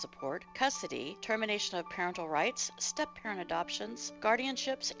spousal support, custody, termination of parental rights, step-parent adoptions,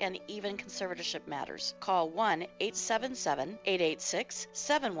 guardianships, and even conservatorship matters. Call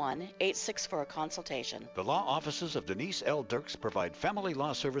 1-877-886-7186 for a consultation. The law offices of Denise L. Dirks provide family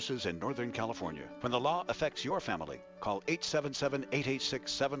law services in Northern California. When the law affects your family, call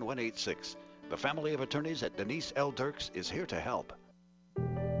 877-886-7186. The family of attorneys at Denise L. Dirks is here to help.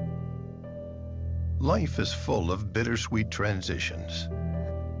 Life is full of bittersweet transitions.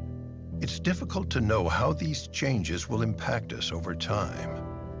 It's difficult to know how these changes will impact us over time.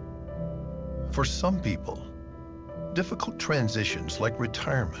 For some people, difficult transitions like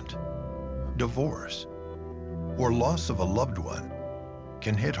retirement, divorce, or loss of a loved one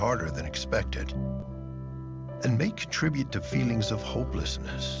can hit harder than expected and may contribute to feelings of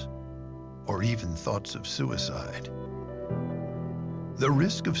hopelessness or even thoughts of suicide. The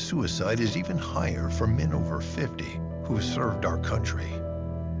risk of suicide is even higher for men over 50 who served our country.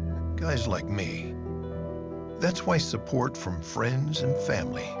 Guys like me. That's why support from friends and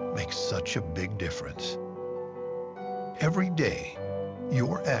family makes such a big difference. Every day,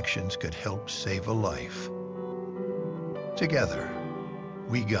 your actions could help save a life. Together,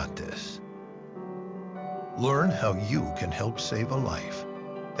 we got this. Learn how you can help save a life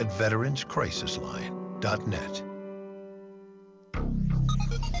at veteranscrisisline.net.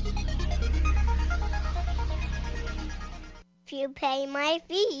 If you pay my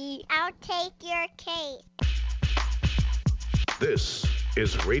fee, I'll take your case. This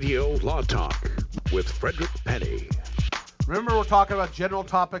is Radio Law Talk with Frederick Penny. Remember, we're talking about general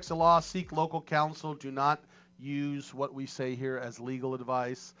topics of law. Seek local counsel. Do not use what we say here as legal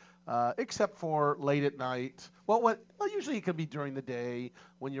advice, except for late at night. Well, usually it can be during the day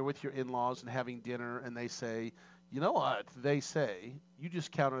when you're with your in-laws and having dinner, and they say, you know what they say. You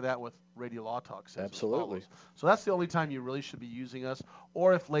just counter that with Radio Law Talk says. Absolutely. So that's the only time you really should be using us.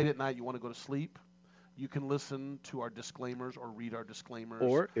 Or if late at night you want to go to sleep, you can listen to our disclaimers or read our disclaimers.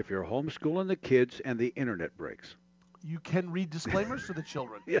 Or if you're homeschooling the kids and the internet breaks. You can read disclaimers to the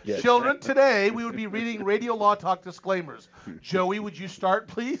children. Yes. Children, today we would be reading Radio Law Talk disclaimers. Joey, would you start,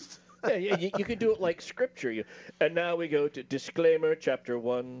 please? Yeah, you can do it like scripture. And now we go to disclaimer, chapter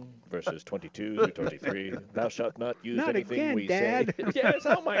 1, verses 22 to 23. Thou shalt not use Not anything again, we Dad. say. Yes,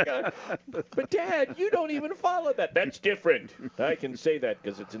 oh my God. But Dad, you don't even follow that. That's different. I can say that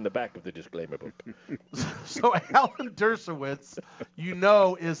because it's in the back of the disclaimer book. So Alan Dershowitz,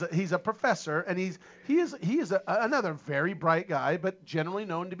 he's a professor, and he is another very bright guy, but generally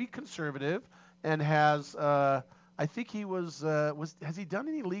known to be conservative, and has. I think he has he done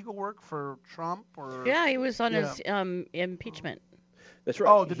any legal work for Trump or? Yeah, he was on his impeachment. That's right.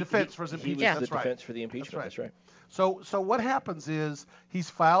 Oh, the defense for his impeachment. He was That's the right. defense for the impeachment. That's right. That's right. So what happens is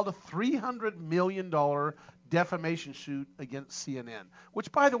he's filed a $300 million defamation suit against CNN,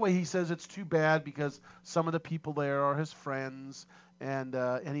 which, by the way, he says it's too bad because some of the people there are his friends, and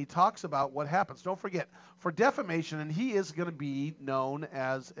he talks about what happens. Don't forget, for defamation, and he is going to be known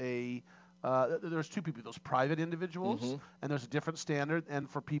as a there's two people, those private individuals, and there's a different standard, and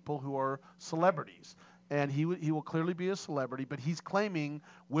for people who are celebrities. And he will clearly be a celebrity, but he's claiming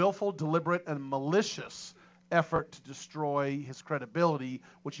willful, deliberate, and malicious effort to destroy his credibility,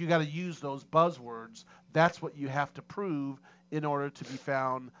 which you got to use those buzzwords. That's what you have to prove in order to be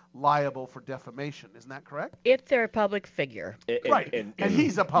found liable for defamation. Isn't that correct? If they're a public figure. Right. And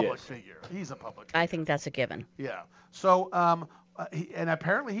he's a public figure. He's a public figure. I think that's a given. Yeah. So, and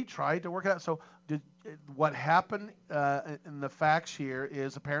apparently he tried to work it out. So what happened in the facts here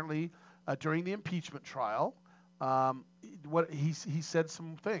is apparently during the impeachment trial, what he said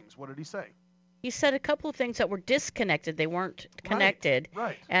some things. What did he say? He said a couple of things that were disconnected. They weren't connected.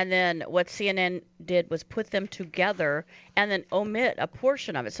 Right. And then what CNN did was put them together and then omit a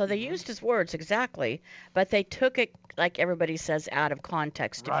portion of it. So they used his words exactly, but they took it, like everybody says, out of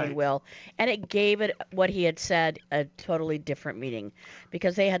context, if you will. And it gave it, what he had said, a totally different meaning.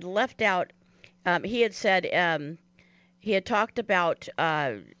 Because they had left out, he had said, he had talked about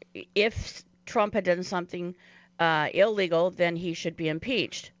if Trump had done something illegal, then he should be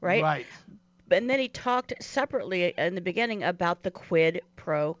impeached, right? Right. And then he talked separately in the beginning about the quid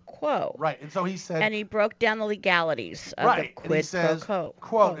pro quo. Right, and so he said... And he broke down the legalities of the quid and he says, pro quo.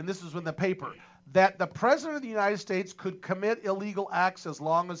 Quote, and this is in the paper, that the President of the United States could commit illegal acts as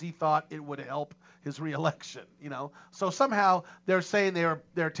long as he thought it would help his reelection, So somehow they're saying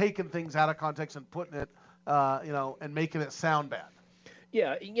they're taking things out of context and putting it, and making it sound bad.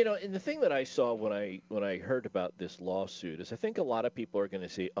 Yeah, and the thing that I saw when I heard about this lawsuit is I think a lot of people are going to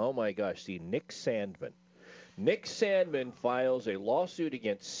say, oh my gosh, see, Nick Sandmann. Nick Sandmann files a lawsuit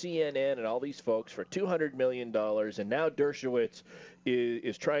against CNN and all these folks for $200 million, and now Dershowitz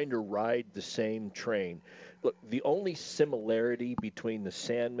is trying to ride the same train. Look, the only similarity between the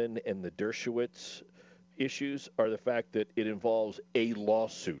Sandmann and the Dershowitz issues are the fact that it involves a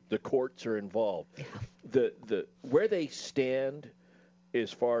lawsuit. The courts are involved. The where they stand as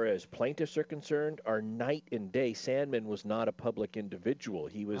far as plaintiffs are concerned, are night and day. Sandmann was not a public individual.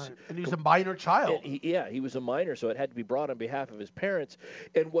 He was, right. And he was a minor child. He was a minor, so it had to be brought on behalf of his parents.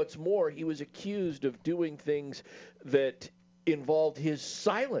 And what's more, he was accused of doing things that involved his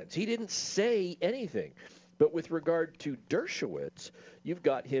silence. He didn't say anything. But with regard to Dershowitz, you've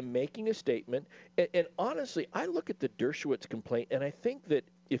got him making a statement. And honestly, I look at the Dershowitz complaint, and I think that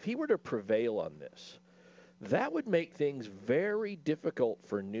if he were to prevail on this, that would make things very difficult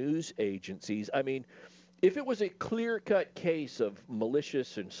for news agencies. I mean, if it was a clear-cut case of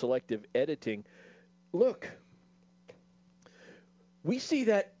malicious and selective editing, look, We see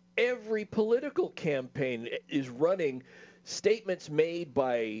that every political campaign is running statements made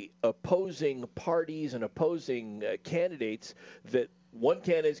by opposing parties and opposing candidates that one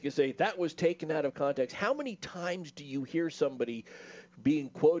candidate can say, that was taken out of context. How many times do you hear somebody being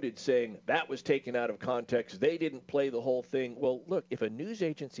quoted saying, that was taken out of context, they didn't play the whole thing? Well, look, if a news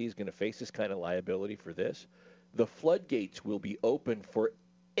agency is going to face this kind of liability for this, the floodgates will be open for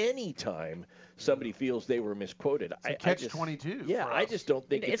any time somebody feels they were misquoted. It's a catch-22. Yeah, I just don't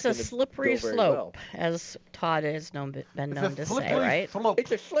think it's a slippery slope, as Todd has been known to say, right? Slope.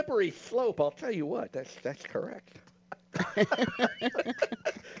 It's a slippery slope. I'll tell you what. That's correct.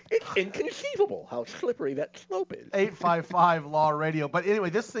 It's inconceivable how slippery that slope is. 855 Law Radio. But anyway,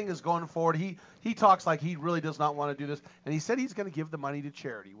 this thing is going forward. He talks like he really does not want to do this, and he said he's going to give the money to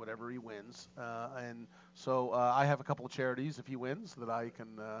charity, whatever he wins. And so I have a couple of charities if he wins that I can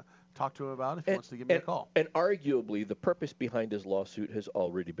talk to him about if he wants to give me a call. And arguably, the purpose behind his lawsuit has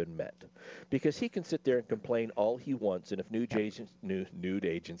already been met, because he can sit there and complain all he wants, and if news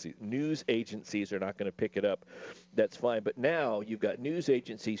agencies are not going to pick it up, that's fine. But now you've got news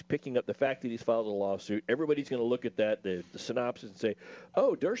agencies picking up the fact that he's filed a lawsuit. Everybody's going to look at that, the synopsis, and say,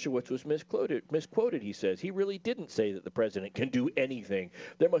 oh, Dershowitz was misquoted, he says. He really didn't say that the president can do anything.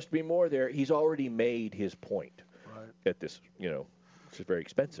 There must be more there. He's already made his point at this, which is very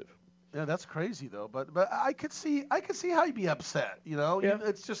expensive. Yeah, that's crazy though. But I could see how you'd be upset. Yeah.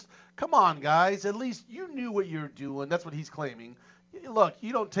 It's just, come on, guys. At least you knew what you were doing. That's what he's claiming. Look,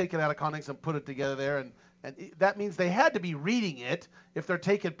 you don't take it out of context and put it together there, and that means they had to be reading it if they're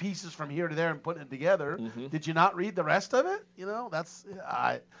taking pieces from here to there and putting it together. Mm-hmm. Did you not read the rest of it?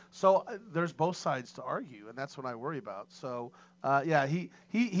 So there's both sides to argue, and that's what I worry about. So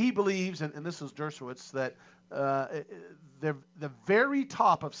he believes, and this is Dershowitz, that the very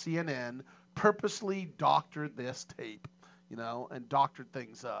top of CNN purposely doctored this tape, and doctored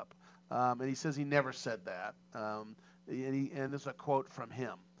things up. And he says he never said that. And there's a quote from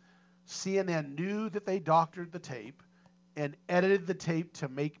him. CNN knew that they doctored the tape and edited the tape to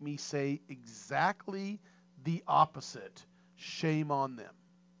make me say exactly the opposite. Shame on them.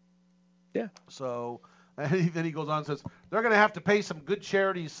 Yeah. So and then he goes on and says they're going to have to pay some good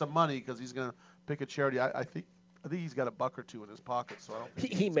charities some money because he's going to pick a charity. I think he's got $1 or $2 in his pocket. So I don't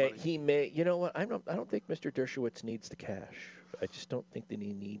think he may. You know what? I don't think Mr. Dershowitz needs the cash. I just don't think that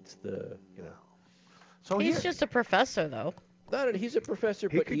he needs the. So he's just a professor, though. He's a professor,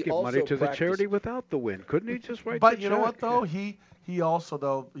 but he could give also money to the practiced. charity without the win, couldn't he? Just write. But the you know check? what though? He also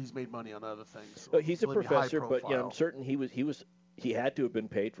though he's made money on other things. He's a professor, but I'm certain he had to have been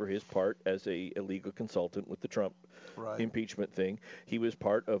paid for his part as a legal consultant with the Trump impeachment thing. He was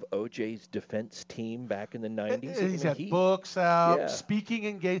part of OJ's defense team back in the 90s. And he's had books out, speaking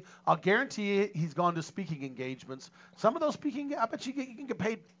engagement. I'll guarantee he's gone to speaking engagements. Some of those speaking, I bet you can get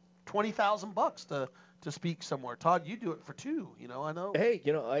paid $20,000 to speak somewhere. Todd, you do it for $2. I know. Hey,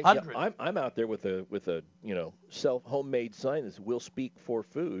 I'm out there with a homemade sign that says "We'll speak for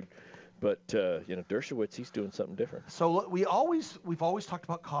food." But Dershowitz, he's doing something different. So we've always talked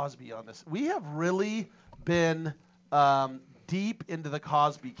about Cosby on this. We have really been deep into the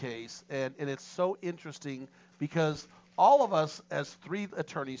Cosby case, and it's so interesting because all of us, as 3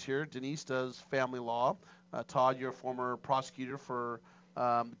 attorneys here, Denise does family law. Todd, you're a former prosecutor for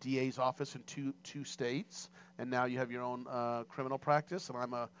DA's office in two states, and now you have your own criminal practice, and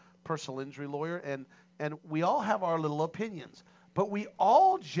I'm a personal injury lawyer, and we all have our little opinions. But we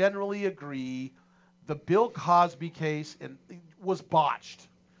all generally agree the Bill Cosby case was botched.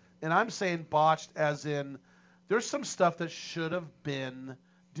 And I'm saying botched as in there's some stuff that should have been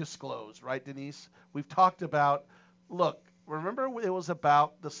disclosed, right, Denise? We've talked about, look, remember it was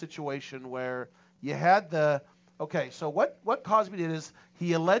about the situation where you had so what Cosby did is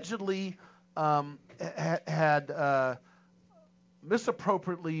he allegedly had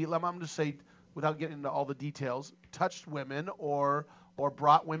misappropriately, I'm going to say, without getting into all the details, touched women or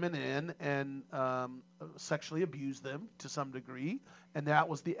brought women in and sexually abused them to some degree, and that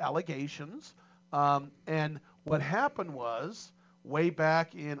was the allegations. And what happened was, way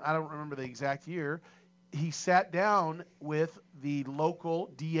back in, I don't remember the exact year, he sat down with the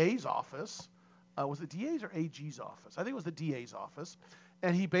local DA's office. Was it DA's or AG's office? I think it was the DA's office.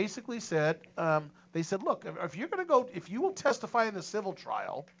 And he basically said, they said, look, if you will testify in the civil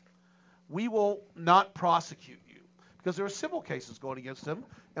trial, we will not prosecute you. Because there are civil cases going against him.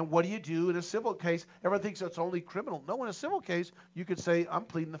 And what do you do in a civil case? Everyone thinks it's only criminal. No, in a civil case, you could say, I'm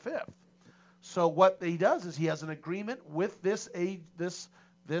pleading the fifth. So what he does is he has an agreement with this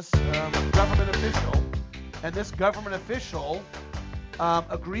government official, and this government official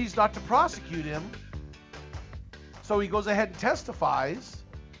agrees not to prosecute him So he goes ahead and testifies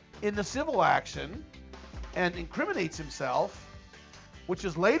in the civil action and incriminates himself, which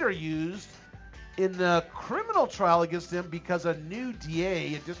is later used in the criminal trial against him because a new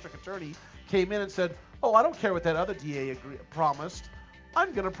DA, a district attorney, came in and said, oh, I don't care what that other DA promised.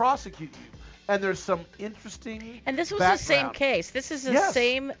 I'm going to prosecute you. And there's some interesting And this was background. the same case. This is the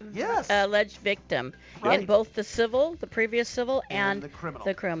same alleged victim in both the civil, the previous civil, and the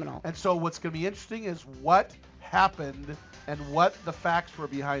criminal. And so what's going to be interesting is what happened and what the facts were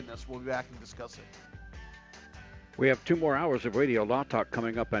behind this. We'll be back and discuss it. We have 2 more hours of Radio Law Talk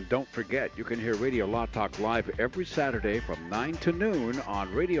coming up, and don't forget, you can hear Radio Law Talk live every Saturday from 9 to noon on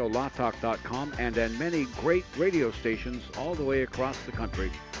RadioLawTalk.com and on many great radio stations all the way across the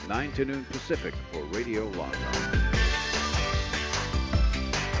country, 9 to noon Pacific for Radio Law Talk.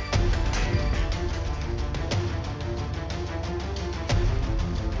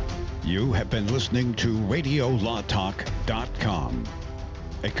 You have been listening to RadioLawTalk.com,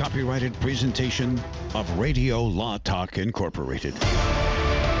 a copyrighted presentation of Radio Law Talk Incorporated.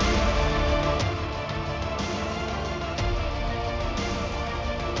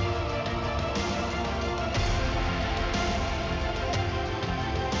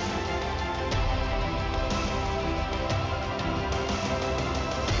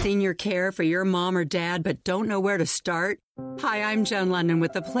 Senior care for your mom or dad but don't know where to start? Hi, I'm Jen London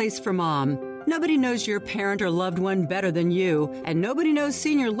with The Place for Mom. Nobody knows your parent or loved one better than you, and nobody knows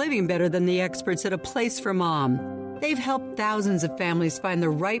senior living better than the experts at A Place for Mom. They've helped thousands of families find the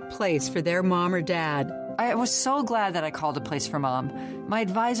right place for their mom or dad. I was so glad that I called A Place for Mom. My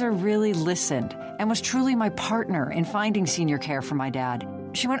advisor really listened and was truly my partner in finding senior care for my dad.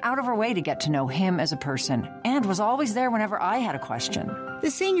 She went out of her way to get to know him as a person and was always there whenever I had a question. The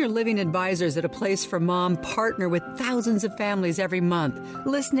senior living advisors at A Place for Mom partner with thousands of families every month,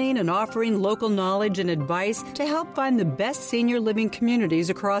 listening and offering local knowledge and advice to help find the best senior living communities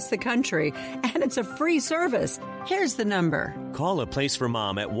across the country. And it's a free service. Here's the number. Call A Place for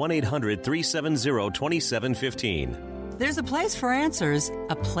Mom at 1-800-370-2715. There's a place for answers,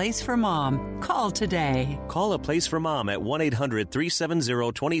 A Place for Mom. Call today. Call A Place for Mom at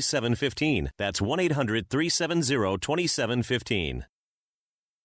 1-800-370-2715. That's 1-800-370-2715.